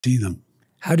see them.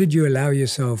 How did you allow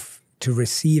yourself to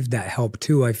receive that help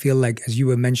too? I feel like, as you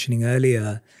were mentioning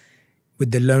earlier,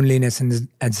 with the loneliness and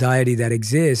anxiety that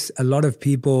exists, a lot of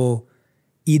people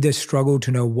either struggle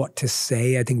to know what to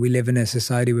say. I think we live in a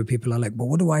society where people are like, well,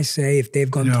 what do I say if they've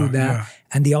gone through that? Yeah.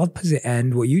 And the opposite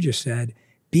end, what you just said,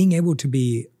 being able to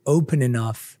be open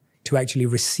enough to actually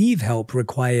receive help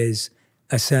requires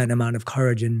a certain amount of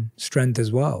courage and strength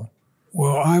as well.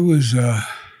 Well, I was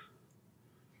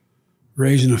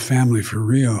raised in a family for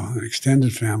real, an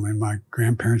extended family, my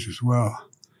grandparents as well,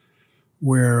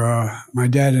 where my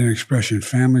dad had an expression,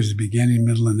 family's the beginning,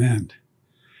 middle, and end.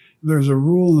 There's a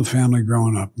rule in the family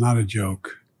growing up, not a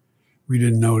joke. We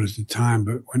didn't know it at the time,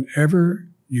 but whenever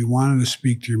you wanted to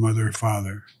speak to your mother or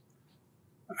father,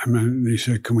 I mean, they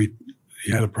said,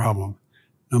 you had a problem.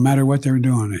 No matter what they were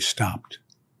doing, they stopped.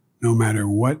 No matter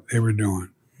what they were doing,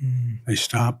 they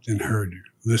stopped and heard you,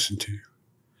 listened to you.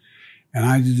 And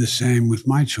I did the same with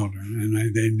my children, and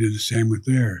they did the same with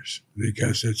theirs,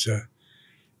 because it's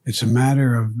a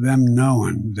matter of them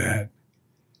knowing that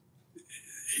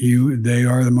they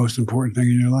are the most important thing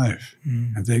in your life.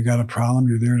 If they've got a problem,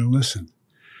 you're there to listen.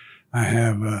 I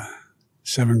have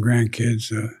 7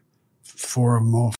 grandkids, 4 of them all